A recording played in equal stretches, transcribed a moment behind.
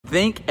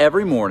think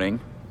every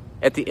morning,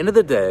 at the end of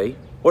the day,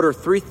 what are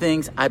 3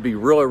 things I'd be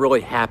really,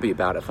 really happy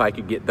about if I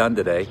could get done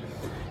today?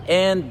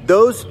 And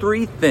those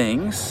 3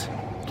 things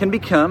can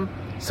become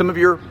some of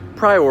your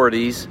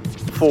priorities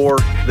for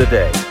the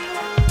day.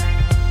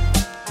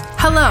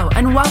 Hello,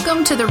 and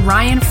welcome to the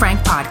Ryan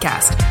Frank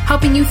Podcast,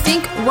 helping you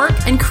think, work,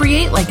 and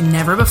create like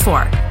never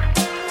before.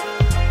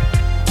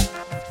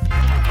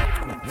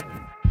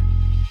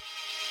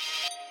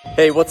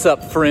 Hey, what's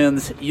up,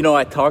 friends? You know,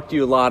 I talk to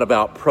you a lot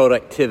about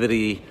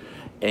productivity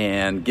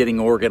and getting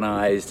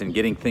organized and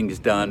getting things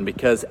done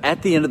because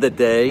at the end of the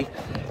day,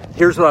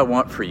 here's what I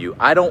want for you.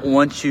 I don't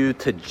want you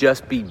to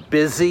just be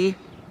busy.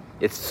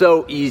 It's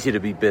so easy to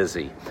be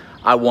busy.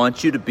 I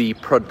want you to be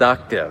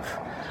productive.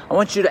 I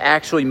want you to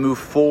actually move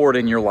forward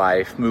in your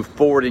life, move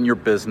forward in your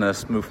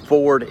business, move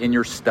forward in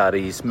your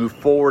studies, move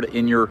forward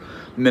in your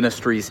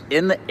ministries,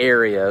 in the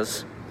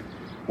areas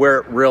where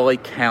it really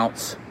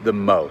counts the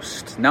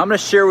most. Now I'm going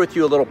to share with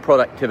you a little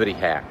productivity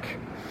hack.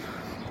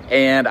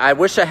 And I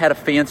wish I had a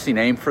fancy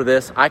name for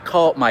this. I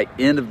call it my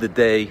end of the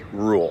day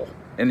rule.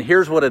 And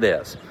here's what it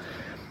is.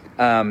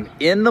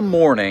 In the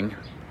morning,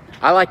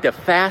 I like to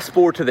fast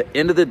forward to the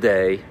end of the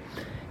day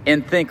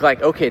and think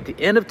like, okay, at the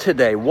end of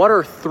today, what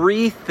are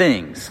 3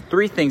 things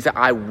that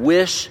I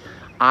wish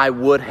I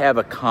would have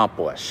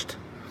accomplished?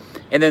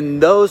 And then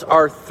those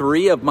are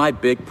 3 of my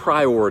big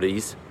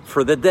priorities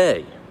for the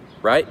day,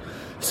 right?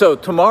 So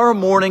tomorrow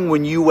morning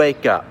when you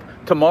wake up,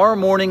 tomorrow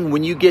morning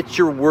when you get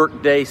your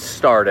work day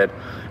started,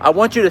 I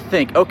want you to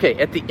think, okay,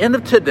 at the end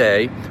of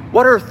today,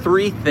 what are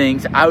 3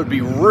 things I would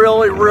be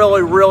really,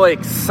 really, really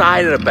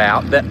excited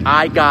about that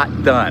I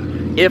got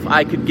done? If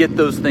I could get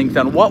those things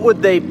done, what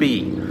would they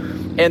be?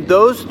 And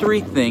those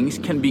 3 things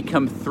can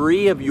become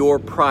 3 of your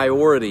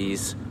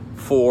priorities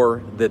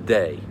for the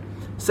day.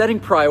 Setting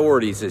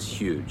priorities is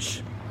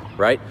huge,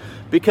 right?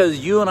 Because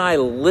you and I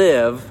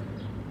live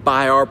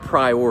by our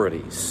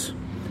priorities.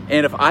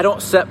 And if I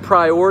don't set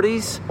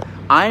priorities,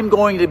 I'm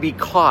going to be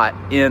caught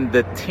in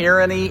the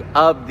tyranny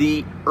of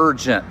the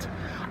urgent.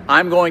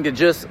 I'm going to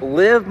just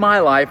live my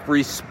life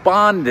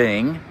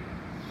responding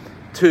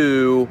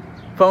to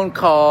phone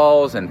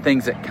calls and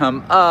things that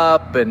come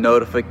up and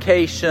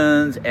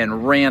notifications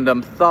and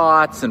random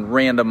thoughts and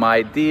random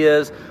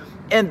ideas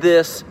and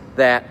this,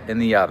 that,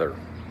 and the other.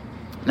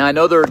 Now, I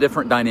know there are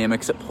different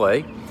dynamics at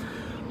play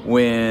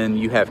when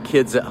you have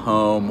kids at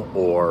home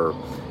or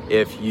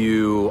if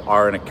you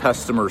are in a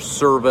customer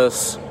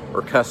service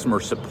or customer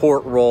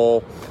support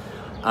role,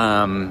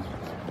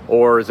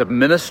 or as a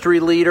ministry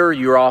leader,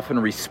 you're often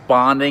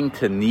responding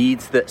to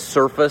needs that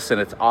surface, and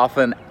it's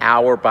often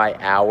hour by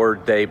hour,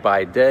 day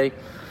by day.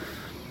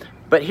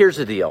 But here's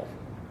the deal.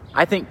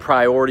 I think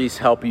priorities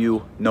help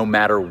you no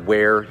matter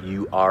where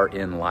you are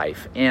in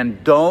life.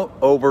 And don't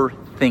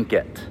overthink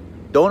it.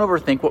 Don't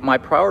overthink what my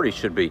priorities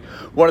should be.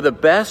 One of the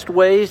best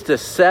ways to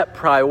set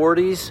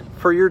priorities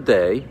for your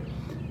day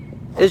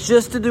is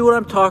just to do what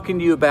I'm talking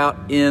to you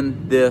about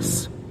in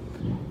this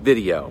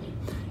video.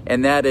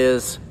 And that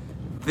is,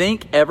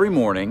 think every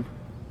morning,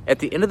 at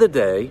the end of the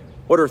day,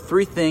 what are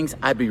 3 things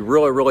I'd be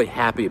really, really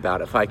happy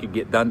about if I could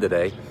get done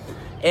today?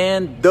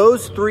 And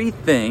those 3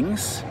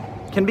 things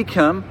can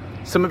become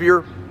some of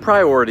your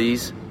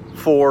priorities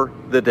for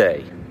the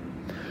day.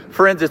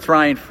 Friends, it's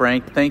Ryan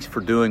Frank. Thanks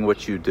for doing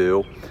what you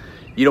do.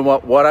 You know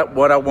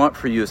what I want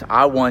for you is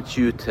I want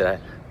you to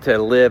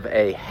live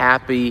a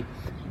happy,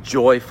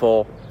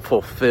 joyful,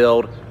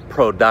 fulfilled,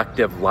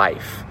 productive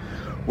life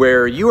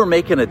where you are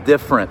making a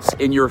difference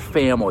in your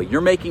family.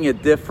 You're making a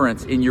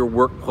difference in your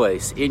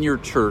workplace, in your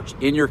church,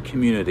 in your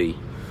community.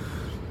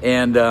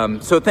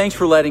 And so thanks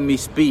for letting me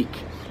speak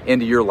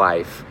into your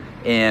life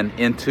and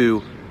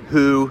into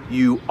who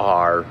you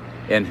are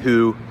and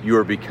who you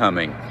are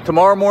becoming.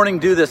 Tomorrow morning,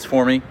 do this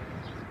for me.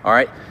 All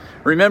right.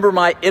 Remember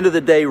my end of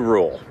the day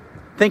rule.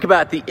 Think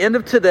about the end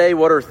of today,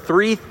 what are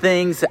 3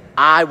 things that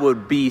I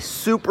would be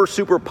super,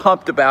 super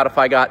pumped about if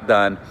I got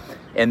done,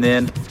 and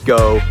then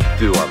go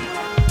do them.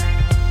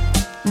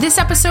 This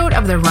episode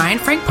of the Ryan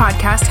Frank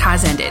Podcast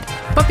has ended,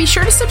 but be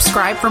sure to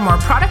subscribe for more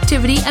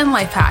productivity and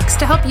life hacks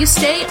to help you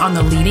stay on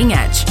the leading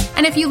edge.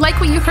 And if you like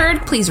what you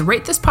heard, please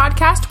rate this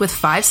podcast with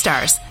 5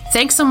 stars.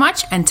 Thanks so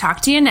much and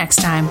talk to you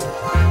next time.